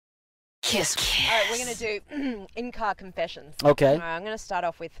Kiss. All right, we're going to do in-car confessions. Okay. All right, I'm going to start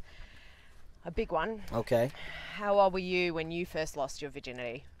off with a big one. Okay. How old were you when you first lost your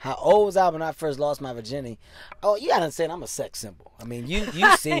virginity? How old was I when I first lost my virginity? Oh, you gotta understand, I'm a sex symbol. I mean, you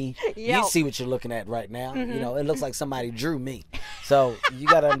see you see what you're looking at right now. You know, it looks like somebody drew me. So you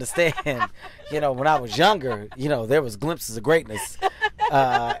gotta understand, when I was younger, there was glimpses of greatness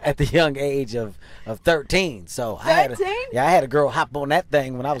at the young age of 13. So 13? I had a girl hop on that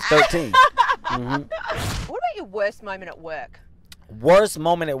thing when I was 13. What about your worst moment at work? Worst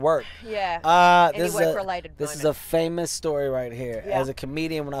moment at work. Yeah. Any work-related moment. This is a famous story right here. Yeah. As a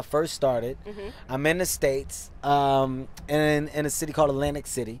comedian, when I first started, I'm in the States, in a city called Atlantic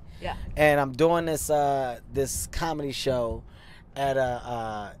City. Yeah. And I'm doing this comedy show at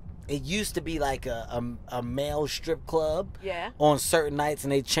it used to be like a male strip club. Yeah. On certain nights,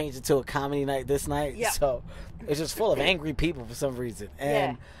 and they changed it to a comedy night this night. Yeah. So it's just full of angry people for some reason.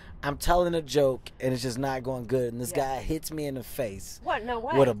 And I'm telling a joke, and it's just not going good. And this guy hits me in the face. What? No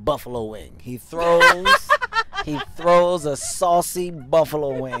way. With a buffalo wing. He throws a saucy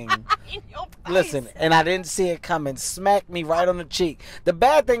buffalo wing. In your face. Listen, and I didn't see it coming. Smacked me right on the cheek. The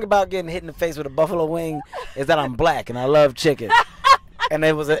bad thing about getting hit in the face with a buffalo wing is that I'm black and I love chicken. And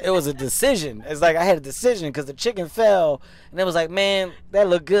it was a decision. It's like I had a decision because the chicken fell, and it was like, man, that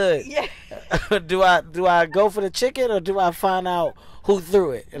looked good. Yeah. Do I go for the chicken, or do I find out who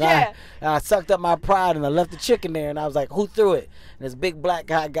threw it? And I sucked up my pride and I left the chicken there, and I was like, who threw it? And this big black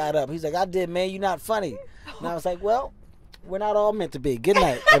guy got up. He's like, I did, man. You're not funny. And I was like, well, we're not all meant to be. Good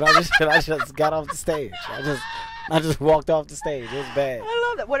night. And I just got off the stage. I just walked off the stage. It was bad. I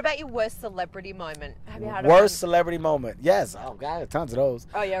love that. What about your worst celebrity moment? Have you had worst celebrity moment? Yes. Oh, God, I have tons of those.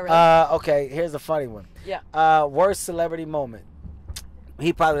 Oh, yeah, really? Okay, here's a funny one. Yeah. Worst celebrity moment.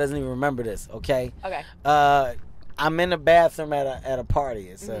 He probably doesn't even remember this, okay? Okay. I'm in the bathroom at a party.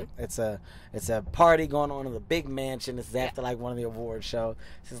 It's a party going on in the big mansion. This is after like one of the award shows.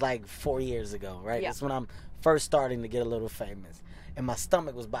 This is like 4 years ago, right? Yeah. It's when I'm first starting to get a little famous. And my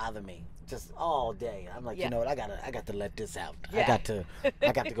stomach was bothering me just all day. I'm like, you know what, I got to let this out. Yeah.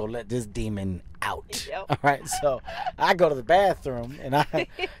 I got to go let this demon out. Yep. All right. So I go to the bathroom and I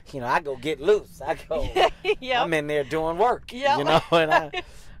go get loose. I'm in there doing work. Yep. And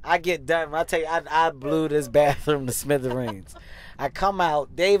I get done. I tell you, I blew this bathroom to smithereens. I come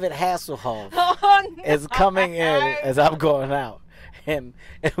out. David Hasselhoff is coming in as I'm going out, and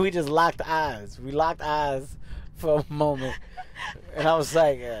we just locked eyes. We locked eyes for a moment, and I was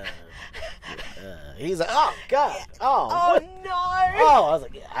like, he's like, oh God, oh what? no, oh, I was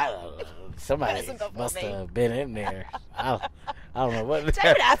like, I don't know. Somebody must have been in there. I don't know what.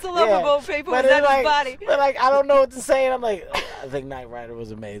 David Hasselhoff of all people was at his party. But I don't know what to say. And I'm like, I think Knight Rider was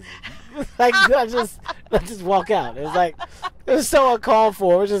amazing. Like I just walk out. It was like it was so uncalled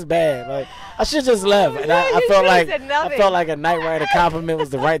for. It was just bad. Like I should just left. And I felt like a Knight Rider compliment was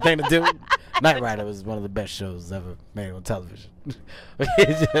the right thing to do. Knight Rider was one of the best shows ever made on television.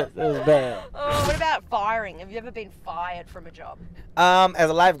 It was bad. Oh, what about firing? Have you ever been fired from a job? As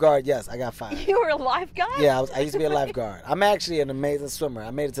a lifeguard, yes, I got fired. You were a lifeguard? Yeah, I used to be a lifeguard. I'm actually an amazing swimmer. I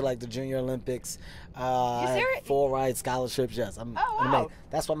made it to like the Junior Olympics. I had full ride scholarships. Yes, I'm amazing.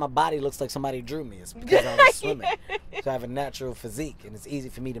 That's why my body looks like somebody drew me. It's because I was swimming. So I have a natural physique, and it's easy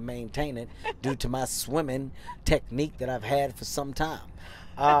for me to maintain it due to my swimming technique that I've had for some time.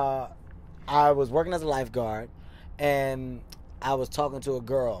 I was working as a lifeguard, and I was talking to a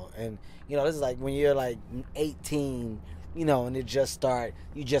girl, and this is like when you're like 18, and you just start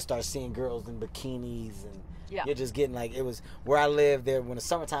seeing girls in bikinis, and you're just getting like, it was where I lived there. When the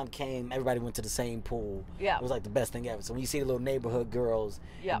summertime came, everybody went to the same pool. Yeah, it was like the best thing ever. So when you see the little neighborhood girls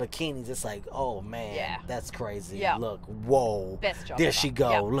in bikinis, it's like, oh man, that's crazy. Yeah. Look, whoa, best job there ever. she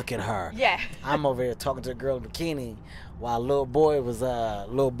go. Look at her. Yeah, I'm over here talking to a girl in bikini, while little boy was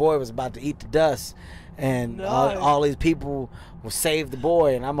about to eat the dust, and all these people will save the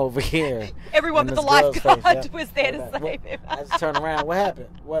boy, and I'm over here. Everyone but the lifeguard was there to save him. I just turned around. What happened?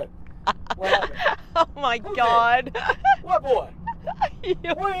 What happened? Oh my God! What boy?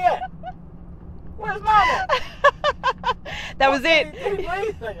 Where he at? Where's mama? That was it.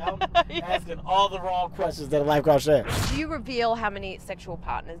 I'm asking all the wrong questions that a lifeguard should. Do you reveal how many sexual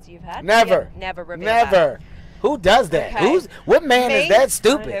partners you've had? Never. Yeah, never reveal. Never. That. Who does that? Okay. What man is that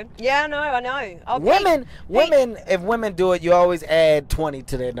stupid? Yeah, I know. Women, if women do it, you always add 20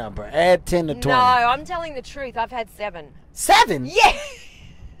 to their number. Add 10 to 20. No, I'm telling the truth. I've had 7. 7? Yeah.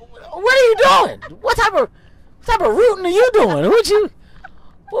 What are you doing? What type of rooting are you doing?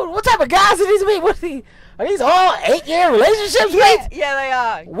 What type of guys are these people? Are these all 8-year relationships? Yeah, they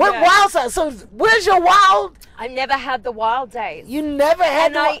are. What wild side? So where's your wild? I never had the wild days. You never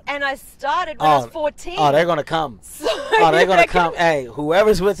had and I started when I was 14. Oh, they're gonna come. So they're gonna come. Hey,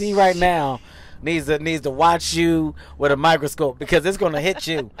 whoever's with you right now needs to watch you with a microscope, because it's gonna hit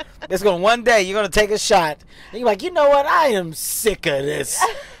you. It's gonna one day you're gonna take a shot and you're like, you know what? I am sick of this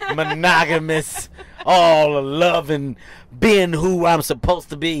monogamous, all love and being who I'm supposed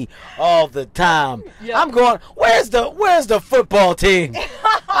to be all the time. Yep. I'm going. Where's the football team?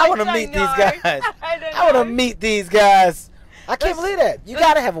 I want to meet these guys. I want to meet these guys. I can't believe that. You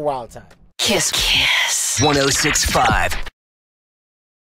gotta have a wild time. Kiss 106.5.